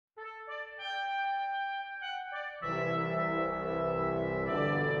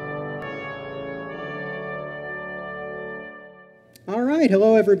All right.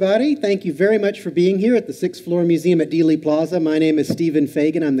 Hello, everybody. Thank you very much for being here at the 6th Floor Museum at Dealey Plaza. My name is Stephen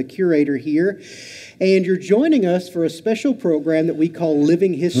Fagin. I'm the curator here. And you're joining us for a special program that we call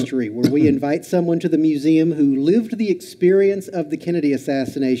Living History, where we invite someone to the museum who lived the experience of the Kennedy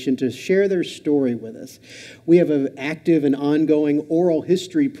assassination to share their story with us. We have an active and ongoing oral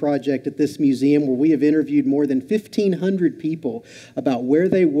history project at this museum where we have interviewed more than 1,500 people about where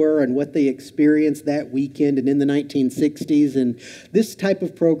they were and what they experienced that weekend and in the 1960s. And this type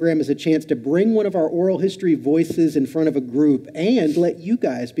of program is a chance to bring one of our oral history voices in front of a group and let you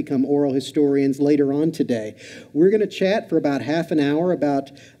guys become oral historians later on today. We're going to chat for about half an hour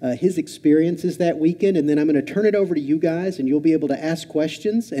about his experiences that weekend, and then I'm going to turn it over to you guys, and you'll be able to ask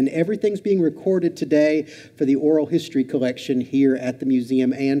questions, and everything's being recorded today for the oral history collection here at the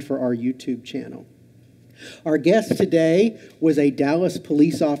museum and for our YouTube channel. Our guest today was a Dallas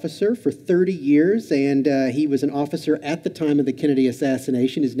police officer for 30 years, and he was an officer at the time of the Kennedy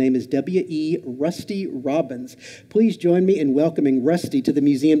assassination. His name is W.E. Rusty Robbins. Please join me in welcoming Rusty to the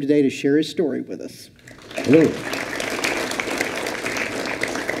museum today to share his story with us. Hello.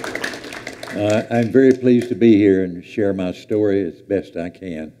 I'm very pleased to be here and share my story as best I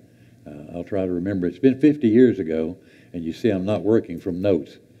can. I'll try to remember. It's been 50 years ago, and you see I'm not working from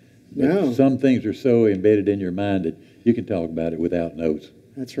notes. But no. Some things are so embedded in your mind that you can talk about it without notes.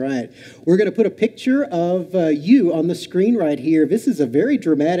 That's right. We're going to put a picture of you on the screen right here. This is a very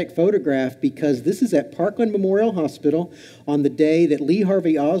dramatic photograph because this is at Parkland Memorial Hospital on the day that Lee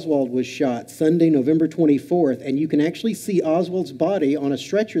Harvey Oswald was shot, Sunday, November 24th. And you can actually see Oswald's body on a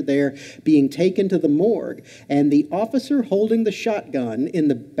stretcher there being taken to the morgue. And the officer holding the shotgun in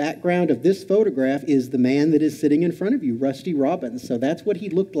the background of this photograph is the man that is sitting in front of you, Rusty Robbins. So that's what he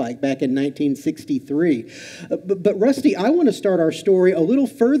looked like back in 1963. But Rusty, I want to start our story a little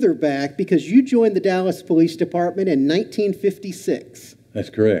further back because you joined the Dallas Police Department in 1956.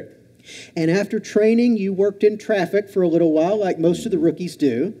 That's correct. And after training, you worked in traffic for a little while, like most of the rookies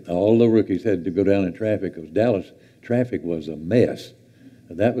do. All the rookies had to go down in traffic because Dallas traffic was a mess.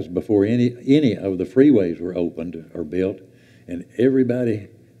 That was before any of the freeways were opened or built, and everybody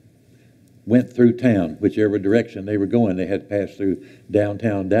went through town, whichever direction they were going. They had to pass through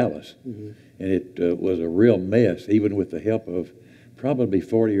downtown Dallas. Mm-hmm. And it was a real mess, even with the help of probably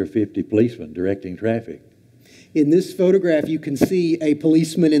 40 or 50 policemen directing traffic. In this photograph, you can see a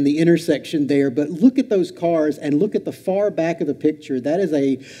policeman in the intersection there, but look at those cars and look at the far back of the picture. That is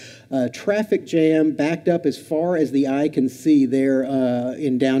a traffic jam backed up as far as the eye can see there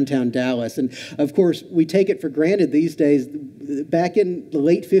in downtown Dallas. And, of course, we take it for granted these days. Back in the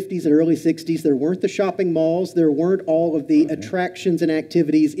late 50s and early 60s, there weren't the shopping malls. There weren't all of the attractions and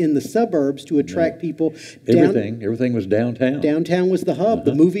activities in the suburbs to attract people. Everything was downtown. Downtown was the hub.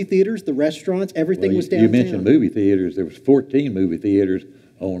 The movie theaters, the restaurants, everything was downtown. You mentioned movie theaters. There was 14 movie theaters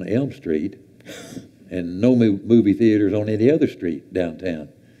on Elm Street and no movie theaters on any other street downtown.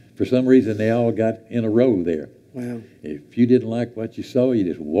 For some reason, they all got in a row there. Wow. If you didn't like what you saw, you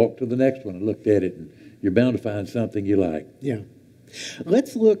just walked to the next one and looked at it, and you're bound to find something you like. Yeah.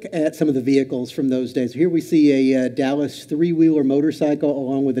 Let's look at some of the vehicles from those days. Here we see a Dallas three-wheeler motorcycle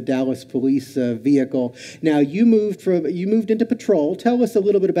along with a Dallas police vehicle. Now, you moved into patrol. Tell us a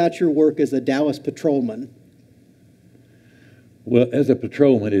little bit about your work as a Dallas patrolman. Well, as a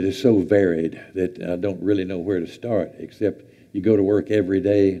patrolman, it is so varied that I don't really know where to start, except you go to work every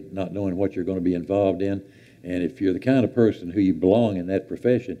day not knowing what you're going to be involved in. And if you're the kind of person who you belong in that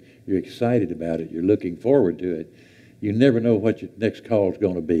profession, you're excited about it, you're looking forward to it. You never know what your next call is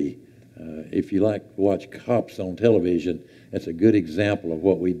going to be. If you like to watch cops on television, that's a good example of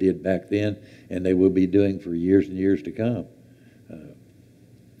what we did back then, and they will be doing for years and years to come.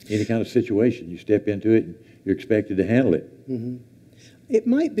 Any kind of situation, you step into it and you're expected to handle it. Mm-hmm. It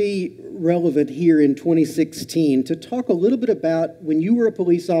might be relevant here in 2016 to talk a little bit about when you were a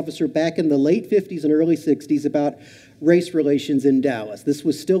police officer back in the late 50s and early 60s about race relations in Dallas. This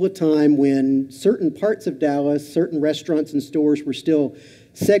was still a time when certain parts of Dallas, certain restaurants and stores were still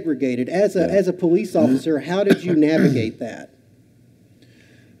segregated. As a police officer, how did you navigate that?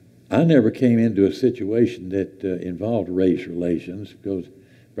 I never came into a situation that involved race relations because,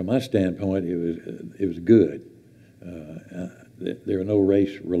 from my standpoint, it was good. There were no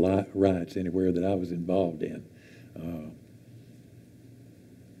race riots anywhere that I was involved in.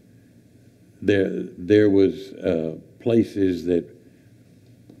 There was places that,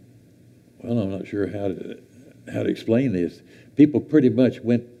 well, I'm not sure how to explain this. People pretty much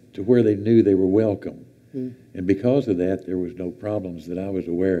went to where they knew they were welcome. Mm. And because of that, there was no problems that I was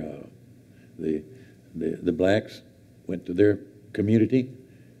aware of. The blacks went to their community,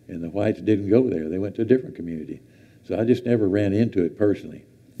 and the whites didn't go there. They went to a different community. So I just never ran into it personally.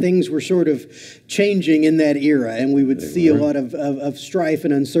 Things were sort of changing in that era, and we would see a lot of strife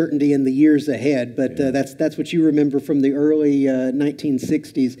and uncertainty in the years ahead. But that's what you remember from the early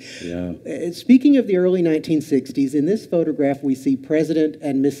 1960s. Yeah. Speaking of the early 1960s, in this photograph we see President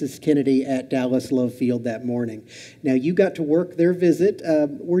and Mrs. Kennedy at Dallas Love Field that morning. Now, you got to work their visit.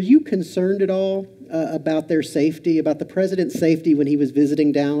 Were you concerned at all about their safety, about the president's safety when he was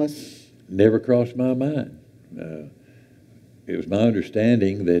visiting Dallas? Never crossed my mind. It was my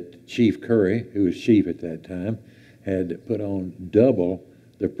understanding that Chief Curry, who was chief at that time, had put on double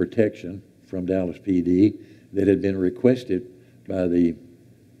the protection from Dallas PD that had been requested by the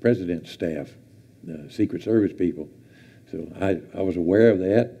president's staff, the Secret Service people. So I was aware of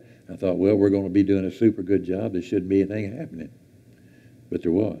that. I thought, well, we're going to be doing a super good job. There shouldn't be anything happening. But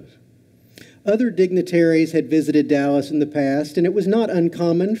there was. Other dignitaries had visited Dallas in the past, and it was not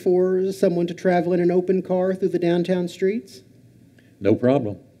uncommon for someone to travel in an open car through the downtown streets. No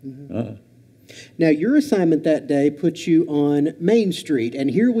problem. Mm-hmm. Now, your assignment that day put you on Main Street,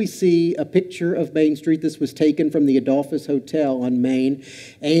 and here we see a picture of Main Street. This was taken from the Adolphus Hotel on Main,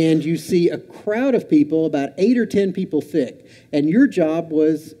 and you see a crowd of people, about 8 or 10 people thick, and your job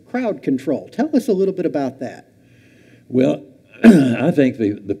was crowd control. Tell us a little bit about that. Well, I think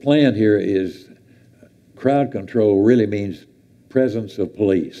the plan here is crowd control really means presence of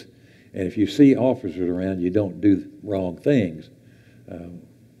police, and if you see officers around, you don't do wrong things.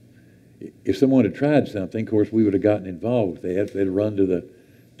 If someone had tried something, of course, we would have gotten involved with that. If they'd run to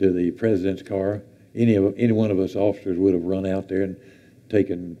the president's car, any one of us officers would have run out there and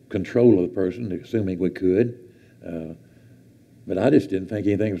taken control of the person, assuming we could. But I just didn't think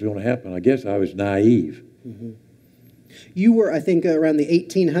anything was going to happen. I guess I was naive. Mm-hmm. You were, I think, around the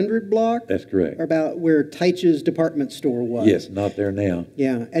 1800 block? That's correct. Or about where Teitsch's department store was. Yes, not there now.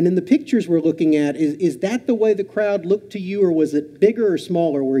 Yeah, and in the pictures we're looking at, is that the way the crowd looked to you, or was it bigger or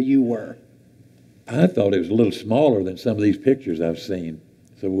smaller where you were? I thought it was a little smaller than some of these pictures I've seen.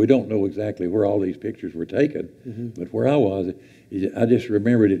 So we don't know exactly where all these pictures were taken. Mm-hmm. But where I was, I just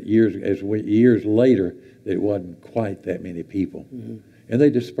remembered it years later that it wasn't quite that many people. Mm-hmm. And they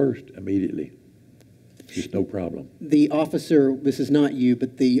dispersed immediately. Just no problem. The officer, this is not you,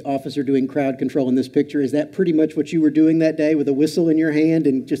 but the officer doing crowd control in this picture, is that pretty much what you were doing that day with a whistle in your hand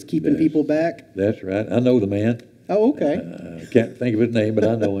and just keeping people back? That's right. I know the man. Oh, okay. I can't think of his name, but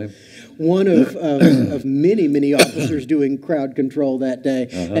I know him. One of many, many officers doing crowd control that day.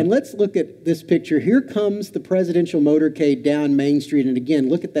 Uh-huh. And let's look at this picture. Here comes the presidential motorcade down Main Street. And again,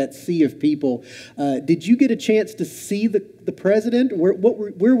 look at that sea of people. Did you get a chance to see the president?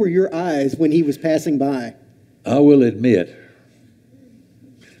 Where were your eyes when he was passing by? I will admit,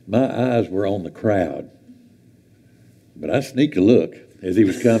 my eyes were on the crowd. But I sneaked a look as he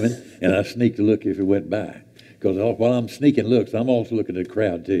was coming, and I sneaked a look if he went by. Because while I'm sneaking looks, I'm also looking at the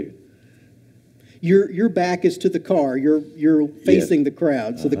crowd, too. Your back is to the car. You're facing the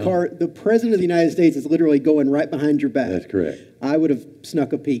crowd. So the president of the United States is literally going right behind your back. That's correct. I would have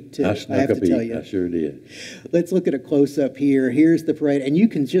snuck a peek too. I have to tell you. I sure did. Let's look at a close up here. Here's the parade, and you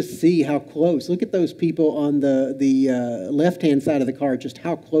can just see how close. Look at those people on the left hand side of the car. Just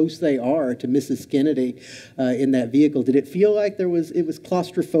how close they are to Mrs. Kennedy in that vehicle. Did it feel like it was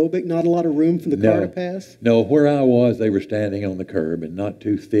claustrophobic? Not a lot of room for the car to pass. No, where I was, they were standing on the curb and not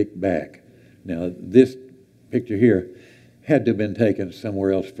too thick back. Now, this picture here had to have been taken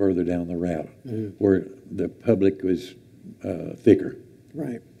somewhere else further down the route where the public was thicker.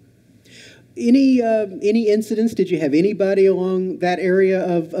 Right. Any incidents? Did you have anybody along that area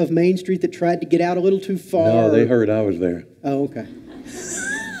of Main Street that tried to get out a little too far? No, they heard I was there. Oh, okay.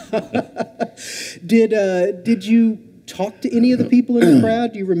 Did you talk to any of the people in the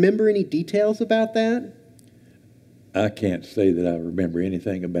crowd? Do you remember any details about that? I can't say that I remember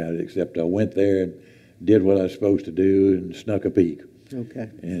anything about it, except I went there and did what I was supposed to do and snuck a peek. Okay.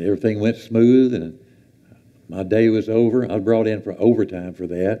 And everything went smooth, and my day was over. I was brought in for overtime for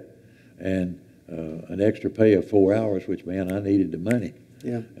that, and an extra pay of 4 hours, which, man, I needed the money.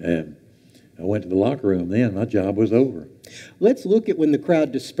 Yeah. And I went to the locker room then. My job was over. Let's look at when the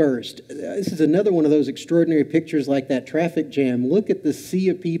crowd dispersed. This is another one of those extraordinary pictures like that traffic jam. Look at the sea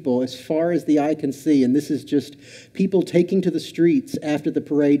of people as far as the eye can see, and this is just people taking to the streets after the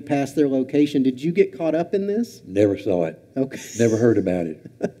parade passed their location. Did you get caught up in this? Never saw it. Okay. Never heard about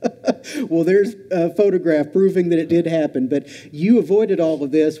it. Well, there's a photograph proving that it did happen, but you avoided all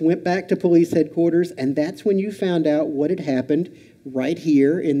of this, went back to police headquarters, and that's when you found out what had happened right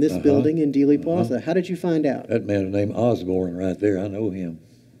here in this building in Dealey Plaza. How did you find out? That man named Oswald right there, I know him.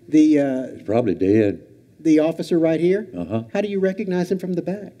 He's probably dead. The officer right here? Uh-huh. How do you recognize him from the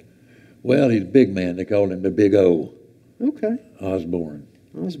back? Well, he's a big man. They called him the Big O. Okay. Osborne.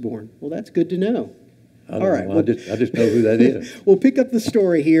 Osborne. Well, that's good to know. I don't know. Well, I just know who that is. We'll pick up the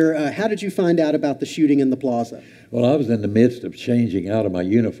story here. How did you find out about the shooting in the plaza? Well, I was in the midst of changing out of my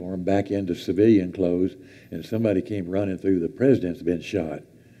uniform back into civilian clothes, and somebody came running through, the president's been shot.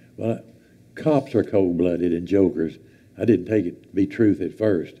 Well, cops are cold-blooded and jokers. I didn't take it to be truth at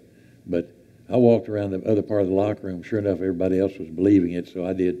first, but I walked around the other part of the locker room. Sure enough, everybody else was believing it, so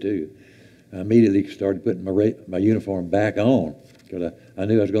I did too. I immediately started putting my uniform back on because I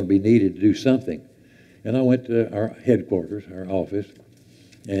knew I was going to be needed to do something. And I went to our headquarters, our office,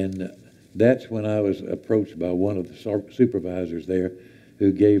 and that's when I was approached by one of the supervisors there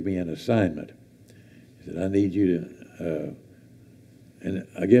who gave me an assignment. He said, I need you to, and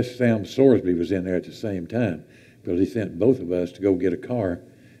I guess Sam Sorsby was in there at the same time because he sent both of us to go get a car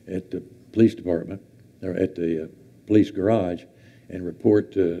at the police department, or at the police garage, and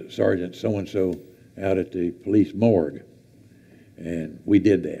report to Sergeant so-and-so out at the police morgue. And we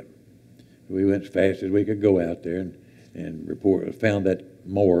did that. We went as fast as we could go out there and found that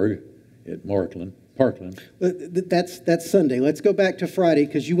morgue at Parkland. That's Sunday. Let's go back to Friday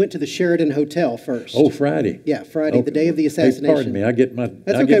because you went to the Sheraton Hotel first. Oh, Friday. Yeah, Friday, Okay. the day of the assassination. Hey, pardon me.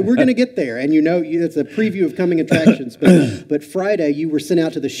 That's okay. We're going to get there, and you know it's a preview of coming attractions. But Friday, you were sent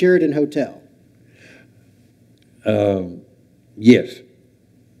out to the Sheraton Hotel. Yes.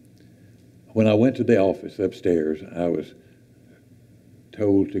 When I went to the office upstairs, I was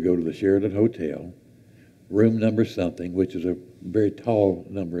told to go to the Sheraton Hotel, room number something, which is a very tall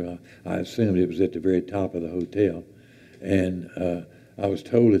number. I assumed it was at the very top of the hotel. And I was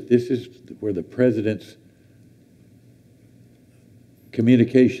told that this is where the president's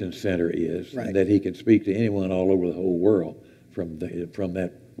communication center is, right, and that he can speak to anyone all over the whole world from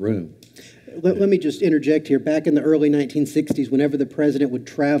that room. Let me just interject here. Back in the early 1960s, whenever the president would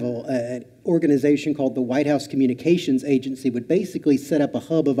travel, an organization called the White House Communications Agency would basically set up a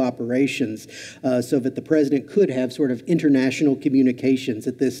hub of operations so that the president could have sort of international communications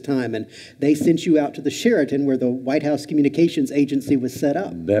at this time. And they sent you out to the Sheraton where the White House Communications Agency was set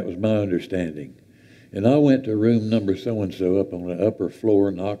up. That was my understanding. And I went to room number so-and-so up on the upper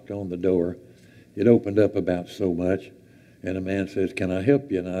floor, knocked on the door. It opened up about so much. And a man says, can I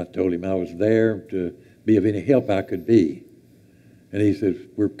help you? And I told him I was there to be of any help I could be. And he says,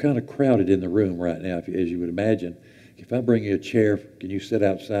 we're kind of crowded in the room right now, as you would imagine. If I bring you a chair, can you sit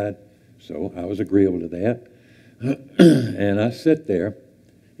outside? So I was agreeable to that. And I sat there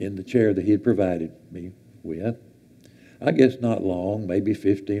in the chair that he had provided me with. I guess not long, maybe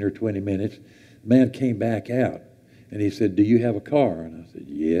 15 or 20 minutes. The man came back out, and he said, do you have a car? And I said,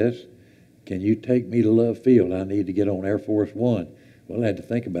 yes. Can you take me to Love Field? I need to get on Air Force One. Well, I had to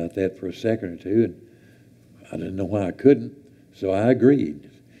think about that for a second or two, and I didn't know why I couldn't, so I agreed.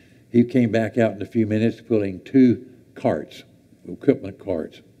 He came back out in a few minutes pulling 2 carts, equipment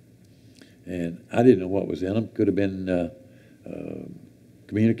carts, and I didn't know what was in them. Could have been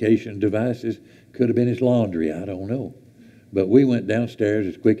communication devices, could have been his laundry, I don't know. But we went downstairs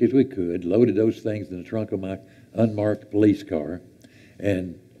as quick as we could, loaded those things in the trunk of my unmarked police car,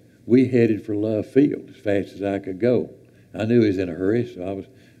 and we headed for Love Field as fast as I could go. I knew he was in a hurry, so I was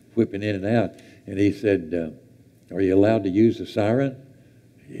whipping in and out. And he said, are you allowed to use the siren?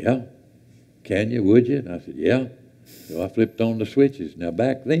 Yeah. Can you, would you? And I said, yeah. So I flipped on the switches. Now,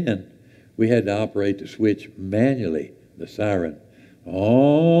 back then, we had to operate the switch manually, the siren.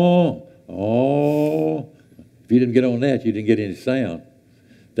 Oh. If you didn't get on that, you didn't get any sound.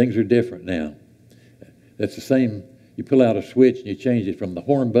 Things are different now. That's the same. You pull out a switch and you change it from the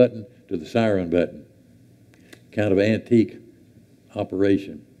horn button to the siren button. Kind of antique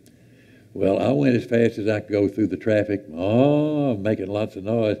operation. Well, I went as fast as I could go through the traffic. Making lots of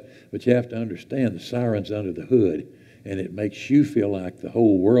noise. But you have to understand the siren's under the hood, and it makes you feel like the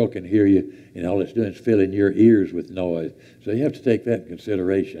whole world can hear you, and all it's doing is filling your ears with noise. So you have to take that in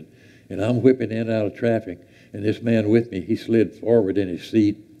consideration. And I'm whipping in and out of traffic, and this man with me, he slid forward in his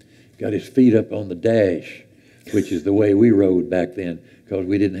seat, got his feet up on the dash, which is the way we rode back then, because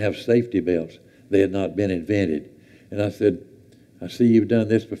we didn't have safety belts. They had not been invented. And I said, I see you've done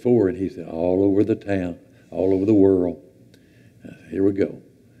this before. And he said, all over the town, all over the world. Here we go.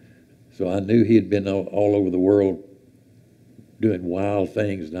 So I knew he had been all over the world doing wild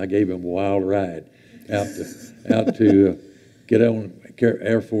things, and I gave him a wild ride out to get on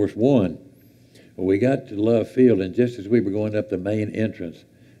Air Force One. Well, we got to Love Field, and just as we were going up the main entrance,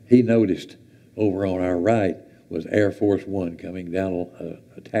 he noticed over on our right was Air Force One coming down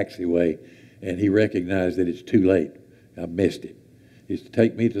a taxiway, and he recognized that it's too late. I missed it. He said,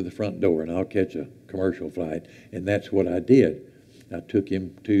 take me to the front door, and I'll catch a commercial flight. And that's what I did. I took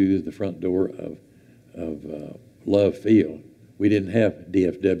him to the front door of Love Field. We didn't have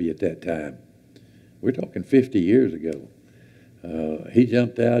DFW at that time. We're talking 50 years ago. He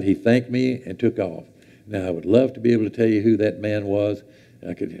jumped out, he thanked me, and took off. Now, I would love to be able to tell you who that man was.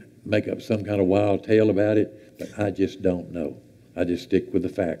 I could make up some kind of wild tale about it, but I just don't know. I just stick with the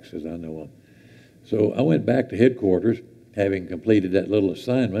facts as I know them. So I went back to headquarters, having completed that little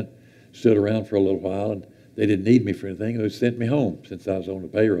assignment, stood around for a little while, and they didn't need me for anything. They sent me home since I was on the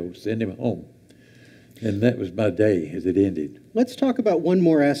payroll, send him home. And that was my day as it ended. Let's talk about one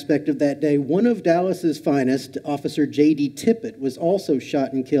more aspect of that day. One of Dallas's finest, Officer J.D. Tippett, was also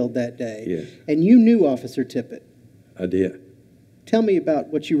shot and killed that day. Yes. And you knew Officer Tippett. I did. Tell me about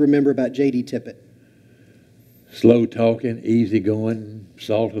what you remember about J.D. Tippett. Slow talking, easy going,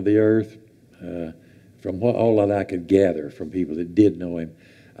 salt of the earth. From all that I could gather from people that did know him.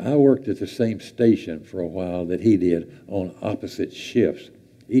 I worked at the same station for a while that he did on opposite shifts.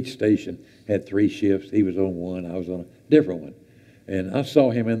 Each station had 3 shifts. He was on one. I was on a different one. And I saw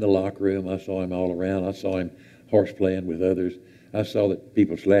him in the locker room. I saw him all around. I saw him horse playing with others. I saw that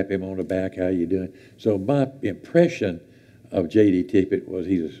people slap him on the back. How you doing? So my impression of J.D. Tippett was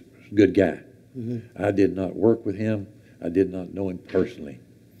he's a good guy. Mm-hmm. I did not work with him. I did not know him personally.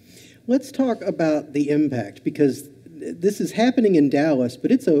 Let's talk about the impact, because this is happening in Dallas,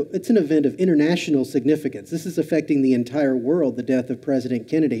 but it's an event of international significance. This is affecting the entire world, the death of President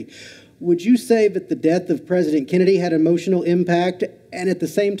Kennedy. Would you say that the death of President Kennedy had emotional impact? And at the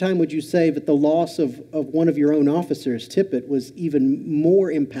same time, would you say that the loss of one of your own officers, Tippett, was even more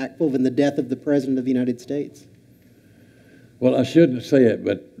impactful than the death of the President of the United States? Well, I shouldn't say it,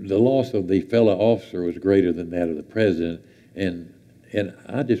 but the loss of the fellow officer was greater than that of the President. And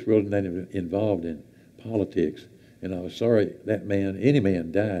I just wasn't that involved in politics. And I was sorry that man, any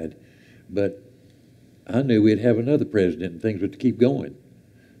man, died. But I knew we'd have another president and things would keep going.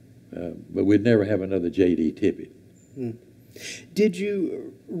 But we'd never have another J.D. Tippett. Hmm. Did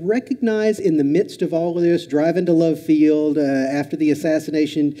you recognize in the midst of all of this, driving to Love Field after the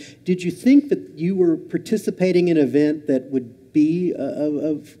assassination, did you think that you were participating in an event that would be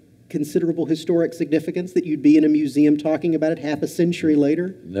of considerable historic significance, that you'd be in a museum talking about it half a century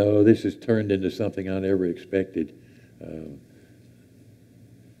later? No, this has turned into something I never expected. I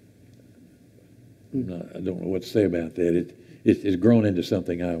don't know what to say about that. It's grown into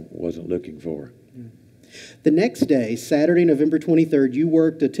something I wasn't looking for. The next day, Saturday, November 23rd, you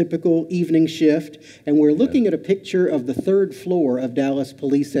worked a typical evening shift, and we're looking at a picture of the 3rd floor of Dallas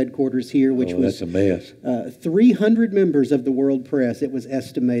Police Headquarters here, which was that's a mess. 300 members of the World Press, it was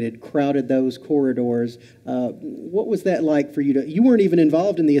estimated, crowded those corridors. What was that like for you? You weren't even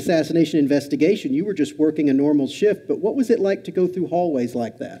involved in the assassination investigation. You were just working a normal shift, but what was it like to go through hallways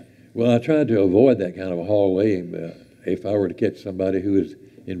like that? Well, I tried to avoid that kind of a hallway. If I were to catch somebody who was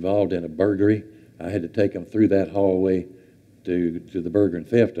involved in a burglary, I had to take them through that hallway to the burglary and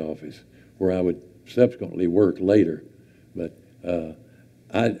theft office, where I would subsequently work later. But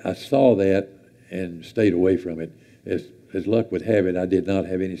I saw that and stayed away from it. As luck would have it, I did not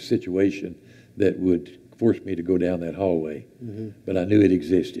have any situation that would force me to go down that hallway. Mm-hmm. But I knew it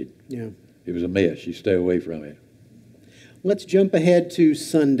existed. Yeah. It was a mess. You stay away from it. Let's jump ahead to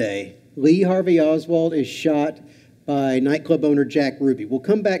Sunday. Lee Harvey Oswald is shot by nightclub owner Jack Ruby. We'll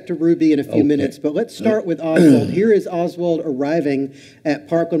come back to Ruby in a few minutes, but let's start with Oswald. Here is Oswald arriving at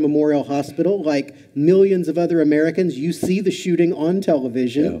Parkland Memorial Hospital. Like millions of other Americans, you see the shooting on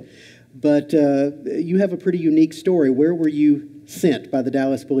television, but you have a pretty unique story. Where were you sent by the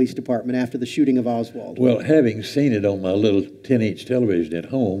Dallas Police Department after the shooting of Oswald? Well, having seen it on my little 10-inch television at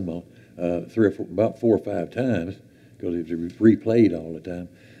home about 4 or 5 times, because it was replayed all the time,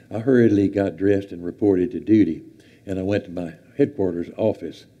 I hurriedly got dressed and reported to duty. And I went to my headquarters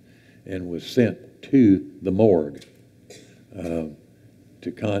office and was sent to the morgue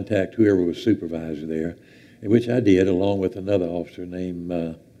to contact whoever was supervisor there, which I did along with another officer named,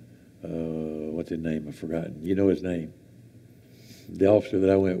 what's his name? I've forgotten. You know his name? The officer that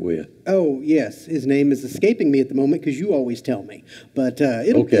I went with. Oh, yes. His name is escaping me at the moment because you always tell me. But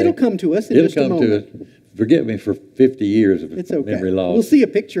it'll come to us in just a moment. It'll come to us. Forgive me for 50 years of memory loss. We'll see a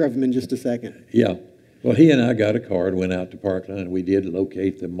picture of him in just a second. Yeah. Well, he and I got a card, went out to Parkland, and we did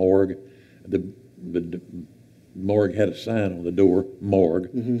locate the morgue. The morgue had a sign on the door,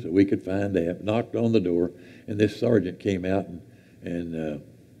 morgue, so we could find that. Knocked on the door, and this sergeant came out, and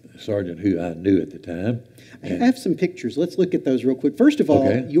sergeant who I knew at the time. I have some pictures. Let's look at those real quick. First of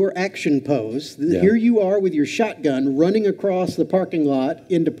all, your action pose. Here you are with your shotgun running across the parking lot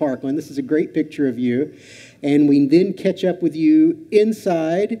into Parkland. This is a great picture of you. And we then catch up with you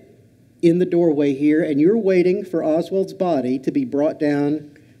inside in the doorway here, and you're waiting for Oswald's body to be brought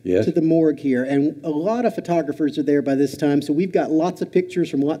down Yes. to the morgue here, and a lot of photographers are there by this time, so we've got lots of pictures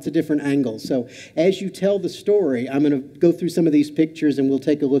from lots of different angles. So as you tell the story, I'm going to go through some of these pictures, and we'll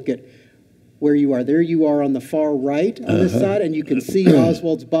take a look at where you are. There you are on the far right on this side, and you can see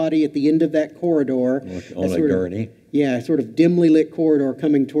Oswald's body at the end of that corridor. On a gurney. Yeah, sort of dimly lit corridor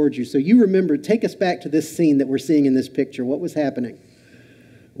coming towards you. So you remember, take us back to this scene that we're seeing in this picture. What was happening?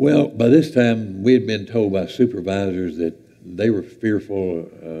 Well, by this time, we had been told by supervisors that they were fearful,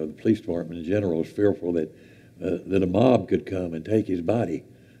 the police department in general was fearful that a mob could come and take his body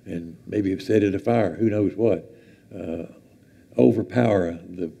and maybe set it afire, who knows what, overpower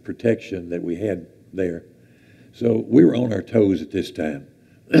the protection that we had there. So we were on our toes at this time.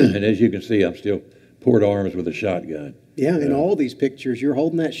 And as you can see, I'm still port arms with a shotgun. Yeah, in all these pictures, you're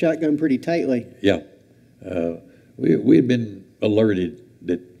holding that shotgun pretty tightly. Yeah. We had been alerted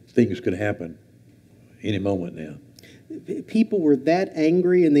that things could happen any moment now. People were that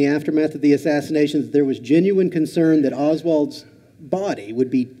angry in the aftermath of the assassinations that there was genuine concern that Oswald's body would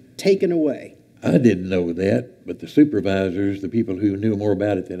be taken away. I didn't know that, but the supervisors, the people who knew more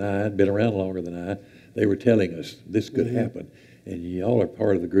about it than I, had been around longer than I, they were telling us this could happen. And y'all are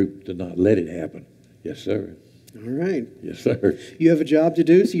part of the group to not let it happen. Yes, sir. All right. Yes, sir. You have a job to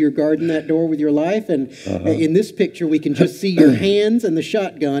do, so you're guarding that door with your life. And in this picture, we can just see your hands and the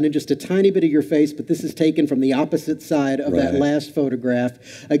shotgun and just a tiny bit of your face, but this is taken from the opposite side of that last photograph.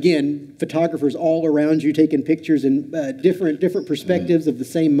 Again, photographers all around you taking pictures in different perspectives of the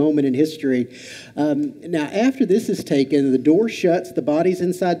same moment in history. Now, after this is taken, the door shuts, the body's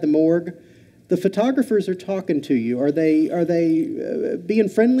inside the morgue. The photographers are talking to you. Are they being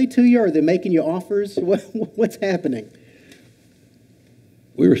friendly to you? Are they making you offers? What's happening?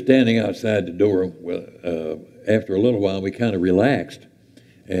 We were standing outside the door. Well, after a little while, we kind of relaxed,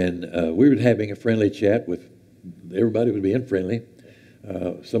 and we were having a friendly chat with everybody. Was being friendly.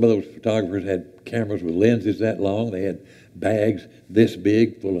 Some of those photographers had cameras with lenses that long. They had bags this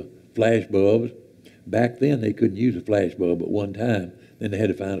big full of flash bulbs. Back then, they couldn't use a flash bulb at one time. Then they had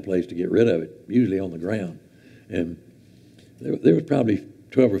to find a place to get rid of it, usually on the ground. And there was probably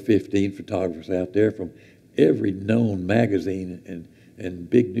 12 or 15 photographers out there from every known magazine and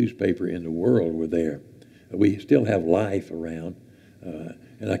big newspaper in the world were there. We still have Life around,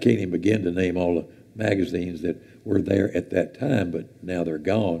 and I can't even begin to name all the magazines that were there at that time, but now they're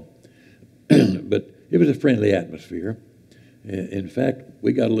gone. But it was a friendly atmosphere. In fact,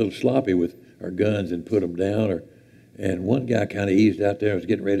 we got a little sloppy with our guns and put them down, and one guy kind of eased out there and was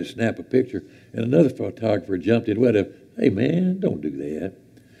getting ready to snap a picture, and another photographer jumped in with him. Hey, man, don't do that.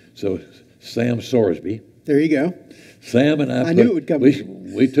 So Sam Sorsby. There you go. Sam and I knew it would come.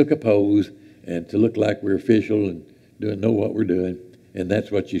 We took a pose and to look like we're official and know what we're doing, and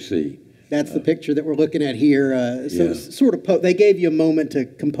that's what you see. That's the picture that we're looking at here. Sort of, they gave you a moment to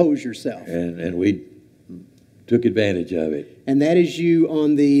compose yourself. And we took advantage of it. And that is you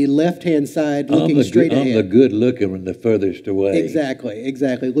on the left-hand side looking straight ahead. I'm the good looking one, the furthest away.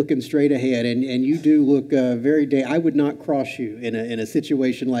 Exactly, looking straight ahead. And you do look very I would not cross you in a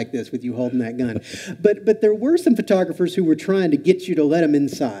situation like this with you holding that gun. But there were some photographers who were trying to get you to let them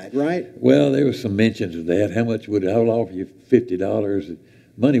inside, right? Well, there was some mentions of that. I'll offer you $50.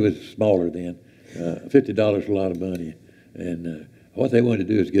 Money was smaller then. $50 was a lot of money. And what they wanted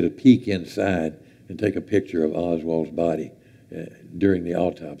to do is get a peek inside and take a picture of Oswald's body during the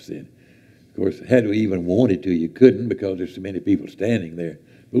autopsy. Of course, had we even wanted to, you couldn't because there's so many people standing there.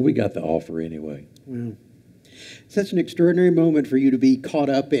 But we got the offer anyway. Wow. Such an extraordinary moment for you to be caught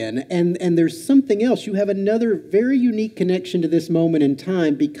up in. And there's something else. You have another very unique connection to this moment in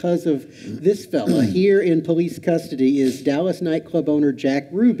time because of this fella. Here in police custody is Dallas nightclub owner Jack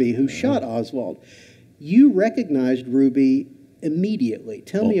Ruby, who shot Oswald. You recognized Ruby immediately.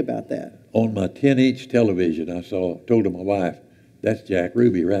 Tell me about that. On my 10-inch television, told my wife, that's Jack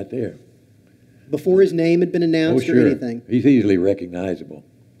Ruby right there. Before his name had been announced or anything? He's easily recognizable.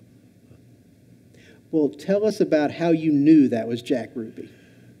 Well, tell us about how you knew that was Jack Ruby.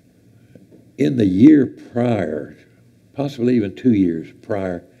 In the year prior, possibly even 2 years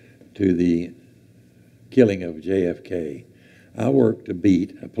prior to the killing of JFK, I worked a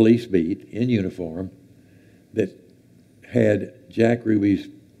police beat in uniform that had Jack Ruby's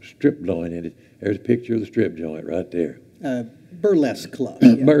strip joint in it. There's a picture of the strip joint right there. Burlesque club.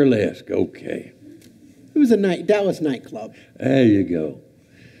 Yeah. Burlesque, okay. It was a Dallas nightclub. There you go.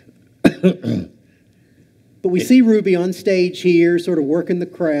 But we see Ruby on stage here, sort of working the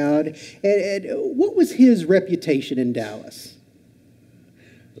crowd. And what was his reputation in Dallas?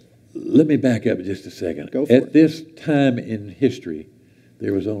 Let me back up just a second. Go for it. At this time in history,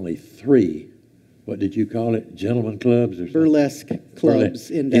 there was only 3 what did you call it, gentleman clubs or something? Burlesque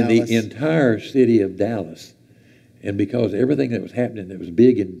clubs in Dallas. In the entire city of Dallas. And because everything that was happening that was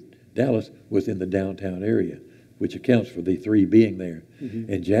big in Dallas was in the downtown area, which accounts for the three being there.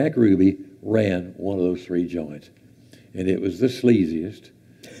 Mm-hmm. And Jack Ruby ran one of those three joints. And it was the sleaziest.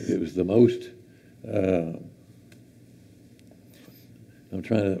 It was the most, I'm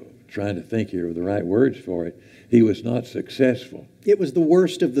trying to think here of the right words for it. He was not successful. It was the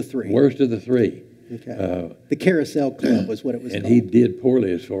worst of the three. Worst of the three. Okay. The Carousel Club was what it was and called. He did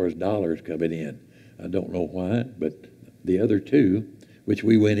poorly as far as dollars coming in. I don't know why, but the other two, which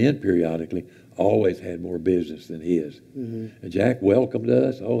we went in periodically, always had more business than his. Mm-hmm. And Jack welcomed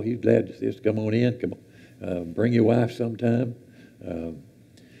us. Oh, he's glad to see us. Come on in. Come on. Bring your wife sometime.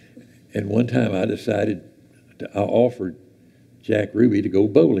 And one time I decided, I offered Jack Ruby to go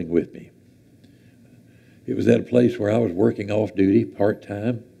bowling with me. It was at a place where I was working off duty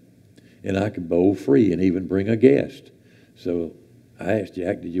part-time, and I could bowl free and even bring a guest. So I asked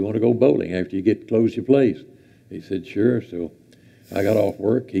Jack, did you want to go bowling after you close your place? He said, sure. So I got off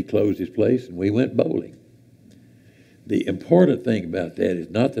work, he closed his place, and we went bowling. The important thing about that is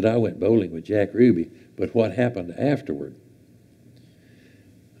not that I went bowling with Jack Ruby, but what happened afterward.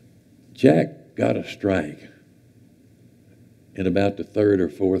 Jack got a strike in about the third or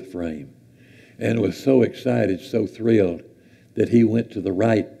fourth frame and was so excited, so thrilled, that he went to the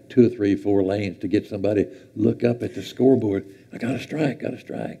right 2 or 3, 4 lanes to get somebody to look up at the scoreboard. I got a strike, got a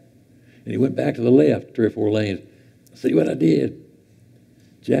strike. And he went back to the left 3 or 4 lanes. See what I did?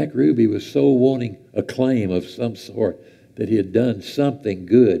 Jack Ruby was so wanting acclaim of some sort that he had done something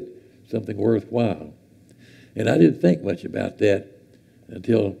good, something worthwhile. And I didn't think much about that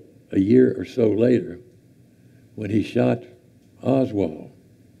until a year or so later when he shot Oswald.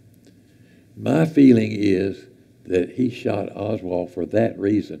 My feeling is that he shot Oswald for that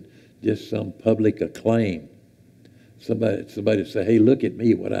reason, just some public acclaim. Somebody to say, hey, look at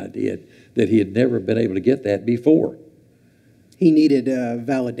me, what I did, that he had never been able to get that before. He needed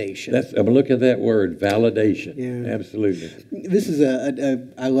validation. I'm looking at that word, validation. Yeah. Absolutely. This is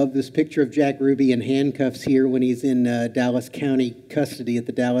I love this picture of Jack Ruby in handcuffs here when he's in Dallas County custody at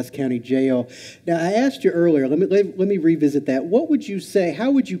the Dallas County Jail. Now, I asked you earlier, let me revisit that. What would you say,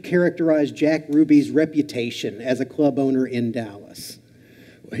 how would you characterize Jack Ruby's reputation as a club owner in Dallas?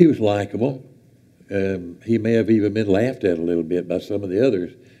 Well, he was likable. He may have even been laughed at a little bit by some of the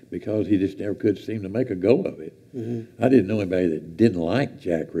others because he just never could seem to make a go of it. Mm-hmm. I didn't know anybody that didn't like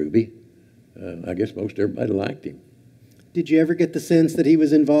Jack Ruby. I guess most everybody liked him. Did you ever get the sense that he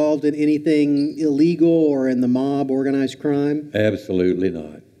was involved in anything illegal or in the mob organized crime? Absolutely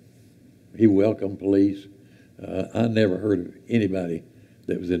not. He welcomed police. I never heard of anybody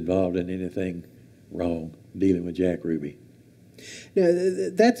that was involved in anything wrong dealing with Jack Ruby. Now,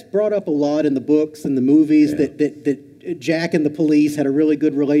 that's brought up a lot in the books and the movies, yeah, that Jack and the police had a really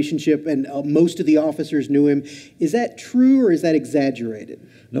good relationship and most of the officers knew him. Is that true or is that exaggerated?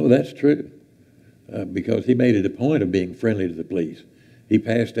 No, that's true because he made it a point of being friendly to the police. He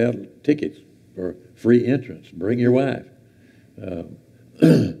passed out tickets for free entrance, bring your wife.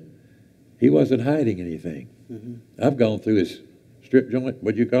 He wasn't hiding anything. Mm-hmm. I've gone through his strip joint,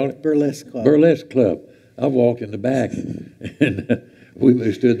 what'd you call it? Burlesque Club. Burlesque Club. I've walked in the back and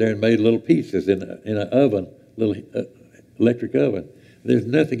we stood there and made little pizzas in an oven, little electric oven. There's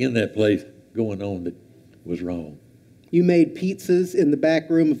nothing in that place going on that was wrong. You made pizzas in the back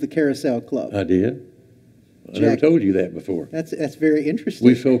room of the Carousel Club. I did. I never told you that before. That's very interesting.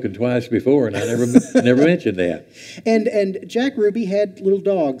 We've spoken twice before, and I never mentioned that. And Jack Ruby had little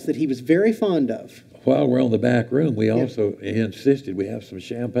dogs that he was very fond of. While we're on the back room, he insisted we have some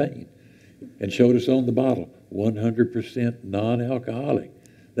champagne and showed us on the bottle, 100% non-alcoholic.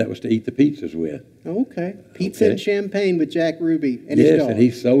 That was to eat the pizzas with. Okay. Pizza and champagne with Jack Ruby and his dog. Yes, and he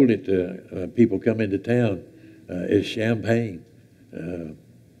sold it to people come into town as champagne.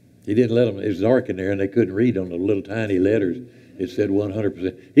 He didn't let them, it was dark in there and they couldn't read on the little tiny letters. It said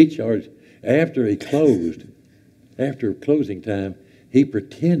 100%. He charged, after closing time, he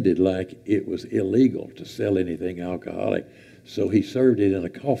pretended like it was illegal to sell anything alcoholic. So he served it in a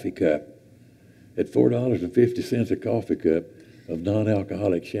coffee cup at $4.50 a coffee cup of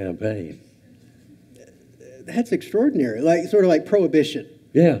non-alcoholic champagne. That's extraordinary, sort of like prohibition.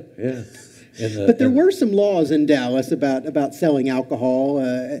 Yeah, yeah. But there were some laws in Dallas about selling alcohol.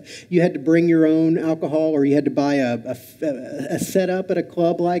 You had to bring your own alcohol, or you had to buy a setup at a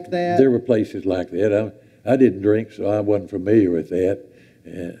club like that. There were places like that. I didn't drink, so I wasn't familiar with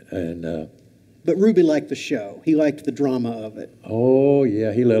that. But Ruby liked the show. He liked the drama of it. Oh,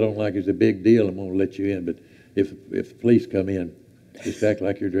 yeah. He let on like it's a big deal. I'm going to let you in. But if the police come in, just act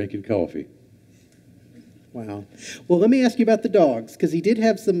like you're drinking coffee. Wow. Well, let me ask you about the dogs, because he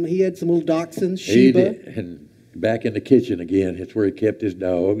had some little dachshunds, He Sheba. did, and back in the kitchen again, it's where he kept his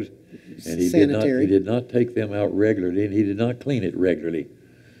dogs. And he Sanitary. did not take them out regularly, and he did not clean it regularly.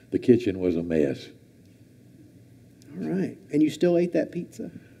 The kitchen was a mess. All right. And you still ate that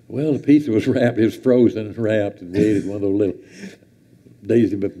pizza? Well, the pizza was wrapped. It was frozen and wrapped, and we ate it in one of those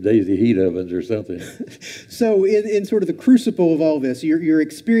little daisy heat ovens or something. So in sort of the crucible of all this, your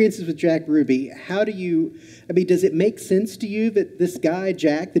experiences with Jack Ruby, does it make sense to you that this guy,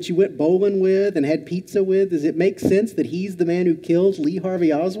 Jack, that you went bowling with and had pizza with, does it make sense that he's the man who killed Lee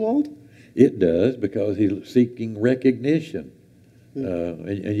Harvey Oswald? It does, because he's seeking recognition.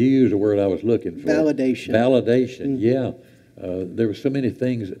 And you used a word I was looking for. Validation. Validation, yeah. There were so many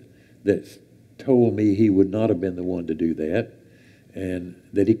things that told me he would not have been the one to do that, and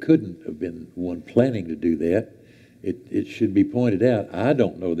that he couldn't have been the one planning to do that. It should be pointed out, I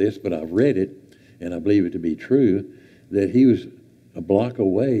don't know this, but I've read it, and I believe it to be true, that he was a block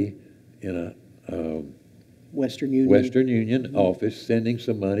away in a Western Union office sending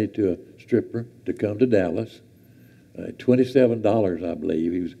some money to a stripper to come to Dallas. $27, I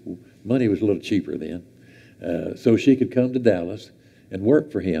believe. Money was a little cheaper then. So she could come to Dallas and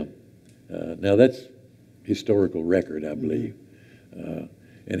work for him. Now that's historical record, I believe.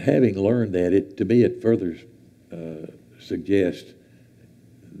 And having learned that, to me it further suggests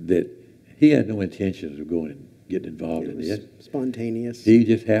that he had no intentions of going and getting involved in this. Spontaneous. He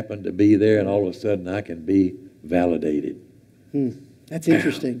just happened to be there, and all of a sudden I can be validated. That's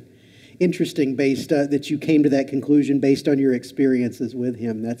interesting. Interesting, based that you came to that conclusion based on your experiences with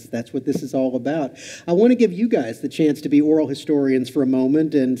him. That's what this is all about. I want to give you guys the chance to be oral historians for a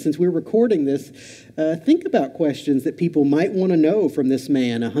moment, and since we're recording this, think about questions that people might want to know from this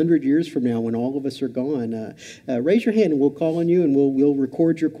man 100 years from now when all of us are gone. Raise your hand and we'll call on you, and we'll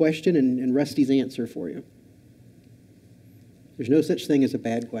record your question and Rusty's answer for you. There's no such thing as a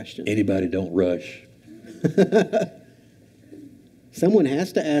bad question. Anybody don't rush. Someone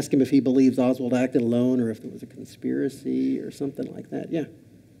has to ask him if he believes Oswald acted alone or if there was a conspiracy or something like that. Yeah.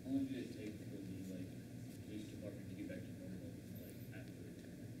 How long did it take for the police department to get back to normal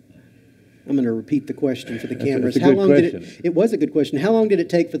after? I'm going to repeat the question for the cameras. That's a good question. It was a good question. How long did it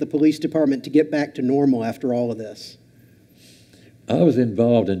take for the police department to get back to normal after all of this? I was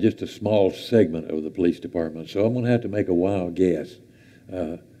involved in just a small segment of the police department, so I'm going to have to make a wild guess.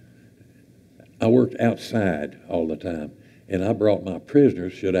 I worked outside all the time, and I brought my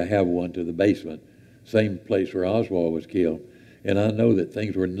prisoners, should I have one, to the basement, same place where Oswald was killed. And I know that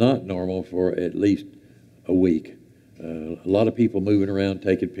things were not normal for at least a week. A lot of people moving around,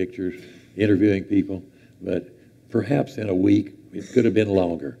 taking pictures, interviewing people, but perhaps in a week, it could have been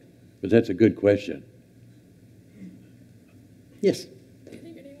longer. But that's a good question. Yes. Do you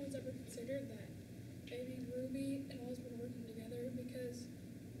think anyone's ever considered that maybe Ruby and Oswald were working together because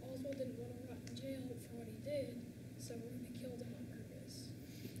Oswald didn't want to rot in jail for what he did, so Ruby killed him on purpose?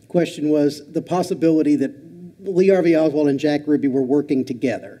 Question was the possibility that Lee Harvey Oswald and Jack Ruby were working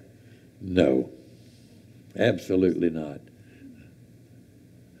together. No, absolutely not.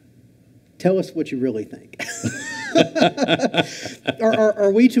 Tell us what you really think.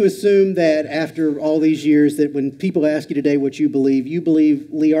 Are we to assume that after all these years that when people ask you today what you believe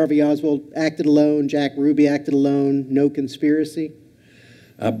Lee Harvey Oswald acted alone, Jack Ruby acted alone, no conspiracy?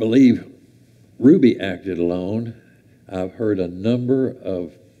 I believe Ruby acted alone. I've heard a number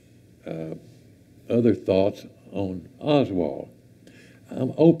of other thoughts on Oswald.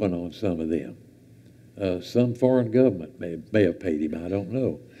 I'm open on some of them. Some foreign government may have paid him, I don't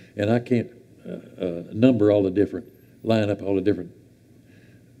know. And I can't number all the different, line up all the different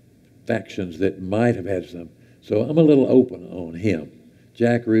factions that might have had some. So I'm a little open on him.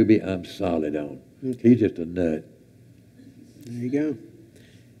 Jack Ruby, I'm solid on. Okay. He's just a nut. There you go.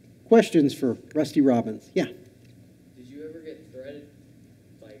 Questions for Rusty Robbins? Yeah. Did you ever get threatened?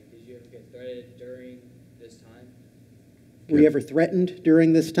 Did you ever get threatened during this time? Were you ever threatened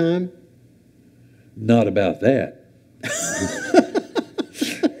during this time? Not about that.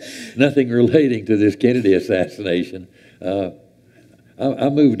 Nothing relating to this Kennedy assassination. I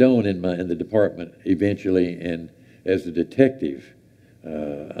moved on in the department eventually, and as a detective,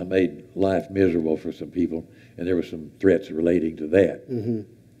 I made life miserable for some people, and there were some threats relating to that. Mm-hmm.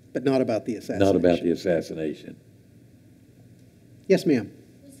 But not about the assassination. Not about the assassination. Yes, ma'am.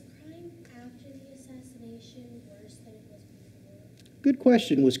 Was crime after the assassination worse than it was before? Good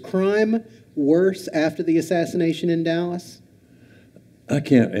question. Was crime worse after the assassination in Dallas? I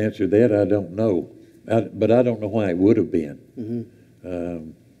can't answer that. I don't know. But I don't know why it would have been.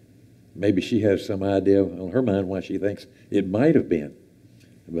 Mm-hmm. Maybe she has some idea on her mind why she thinks it might have been.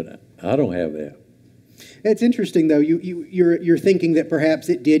 But I don't have that. It's interesting, though. You're thinking that perhaps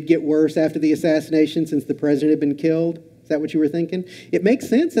it did get worse after the assassination since the president had been killed. Is that what you were thinking? It makes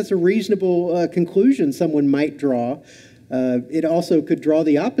sense. That's a reasonable conclusion someone might draw. It also could draw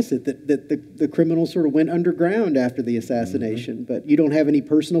the opposite, that the criminal sort of went underground after the assassination. Mm-hmm. But you don't have any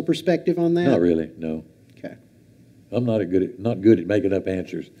personal perspective on that? Not really, no. Okay. I'm not good at making up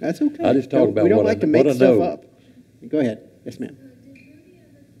answers. That's okay. I just talk about we don't what like I, to make what I stuff know. up. Go ahead. Yes, ma'am. Did Ruby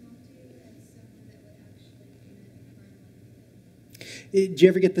ever come up to you as someone that would actually commit a crime like this? Did you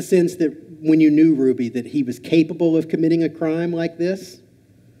ever get the sense that when you knew Ruby that he was capable of committing a crime like this?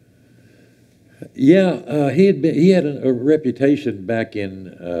 Yeah, he had a reputation back in,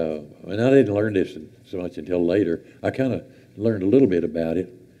 and I didn't learn this so much until later. I kind of learned a little bit about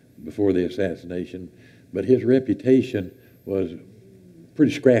it before the assassination, but his reputation was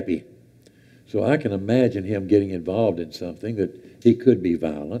pretty scrappy. So I can imagine him getting involved in something that he could be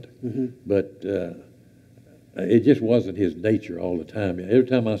violent, mm-hmm. but it just wasn't his nature all the time. Every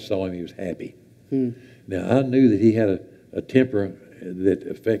time I saw him, he was happy. Hmm. Now, I knew that he had a temper that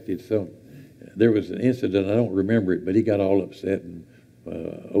affected some. There was an incident, I don't remember it, but he got all upset and,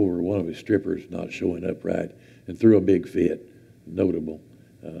 over one of his strippers not showing up right and threw a big fit, notable.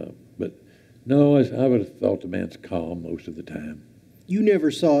 But no, I would have thought the man's calm most of the time. You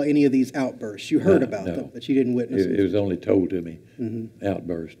never saw any of these outbursts. You heard about them, but you didn't witness them. It was only told to me, mm-hmm.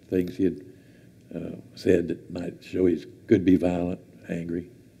 outbursts, things he had said that might show he could be violent, angry.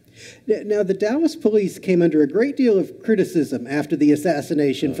 Now, the Dallas police came under a great deal of criticism after the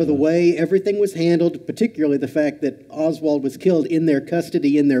assassination for the way everything was handled, particularly the fact that Oswald was killed in their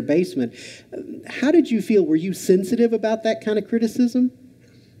custody in their basement. How did you feel? Were you sensitive about that kind of criticism?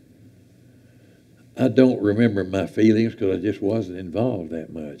 I don't remember my feelings because I just wasn't involved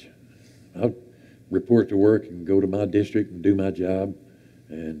that much. I'd report to work and go to my district and do my job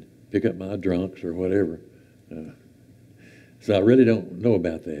and pick up my drunks or whatever. So I really don't know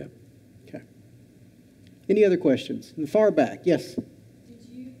about that. Okay. Any other questions? In the far back, yes? Did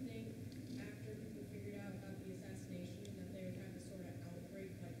you think after people figured out about the assassination that they were trying to sort of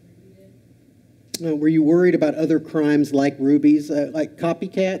outbreak like Ruby did? Were you worried about other crimes like Ruby's, like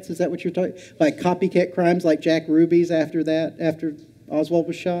copycats? Is that what you're talking? Like copycat crimes like Jack Ruby's after that, after Oswald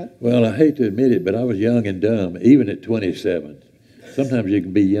was shot? Well, I hate to admit it, but I was young and dumb, even at 27. Sometimes you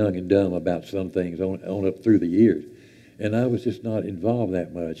can be young and dumb about some things on up through the years. And I was just not involved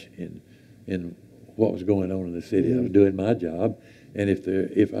that much in what was going on in the city. Mm-hmm. I was doing my job, and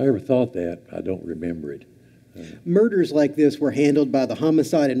if I ever thought that, I don't remember it. Murders like this were handled by the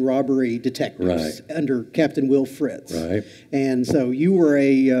homicide and robbery detectives under Captain Will Fritz. Right. And so you were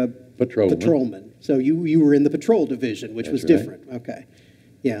a patrolman. So you were in the patrol division, which was different. Okay.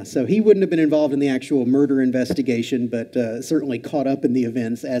 Yeah, so he wouldn't have been involved in the actual murder investigation, but certainly caught up in the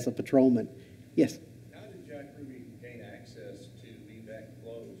events as a patrolman. Yes? How did Jack Ruby gain access to be that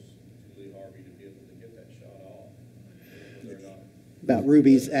close to Lee Harvey to be able to get that shot off? Whether or not about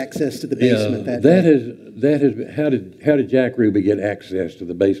Ruby's access to the basement. How did Jack Ruby get access to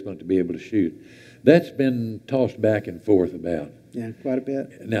the basement to be able to shoot? That's been tossed back and forth about. Yeah, quite a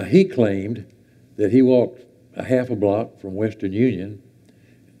bit. Now, he claimed that he walked a half a block from Western Union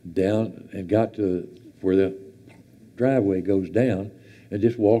down and got to where the driveway goes down and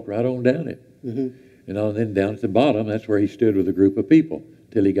just walked right on down it. Mm-hmm. And then down at the bottom, that's where he stood with a group of people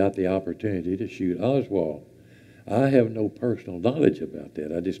till he got the opportunity to shoot Oswald. I have no personal knowledge about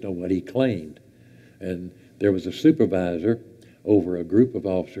that. I just know what he claimed. And there was a supervisor over a group of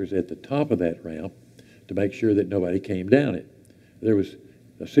officers at the top of that ramp to make sure that nobody came down it. There was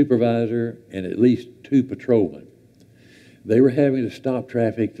a supervisor and at least 2 patrolmen. They were having to stop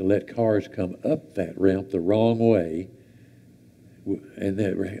traffic to let cars come up that ramp the wrong way,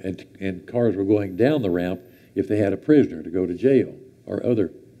 and cars were going down the ramp if they had a prisoner to go to jail or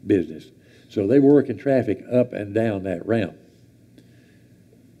other business. So they were working traffic up and down that ramp.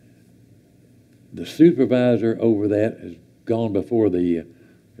 The supervisor over that has gone before the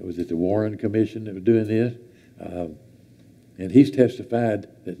Warren Commission that was doing this, and he's testified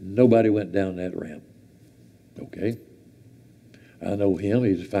that nobody went down that ramp. Okay? I know him,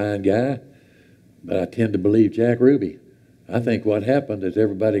 he's a fine guy, but I tend to believe Jack Ruby. I think what happened is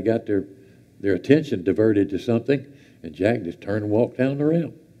everybody got their attention diverted to something, and Jack just turned and walked down the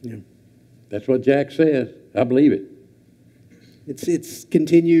ramp. Yeah. That's what Jack says. I believe it. It's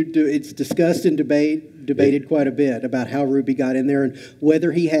continued to, it's discussed and debated quite a bit about how Ruby got in there and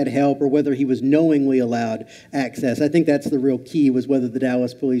whether he had help or whether he was knowingly allowed access. I think that's the real key, was whether the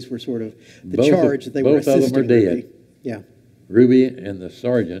Dallas police were sort of charge that they were assisting Both of them are dead. Ruby. Yeah. Ruby and the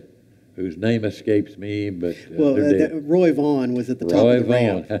sergeant whose name escapes me, but Well, they're dead. Roy Vaughn was at the top Roy of the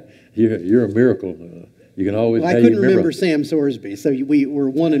ramp. Vaughn, you're a miracle. You can always. Well, I how you couldn't remember Sam Sorsby, so we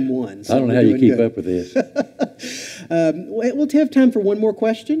were 1-1. So I don't know we're how you doing keep good. up with this. We'll have time for one more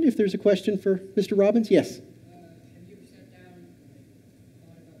question, if there's a question for Mr. Robbins. Yes. Have you ever sat down and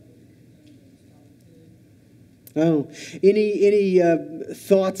thought about what you could have done to stop it? Oh, any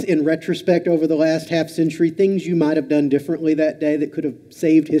thoughts in retrospect over the last half century, things you might have done differently that day that could have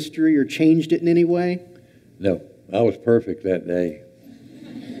saved history or changed it in any way? No, I was perfect that day.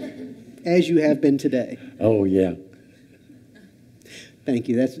 As you have been today. Oh yeah. Thank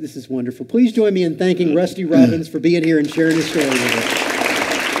you. This is wonderful. Please join me in thanking Rusty Robbins for being here and sharing his story with us.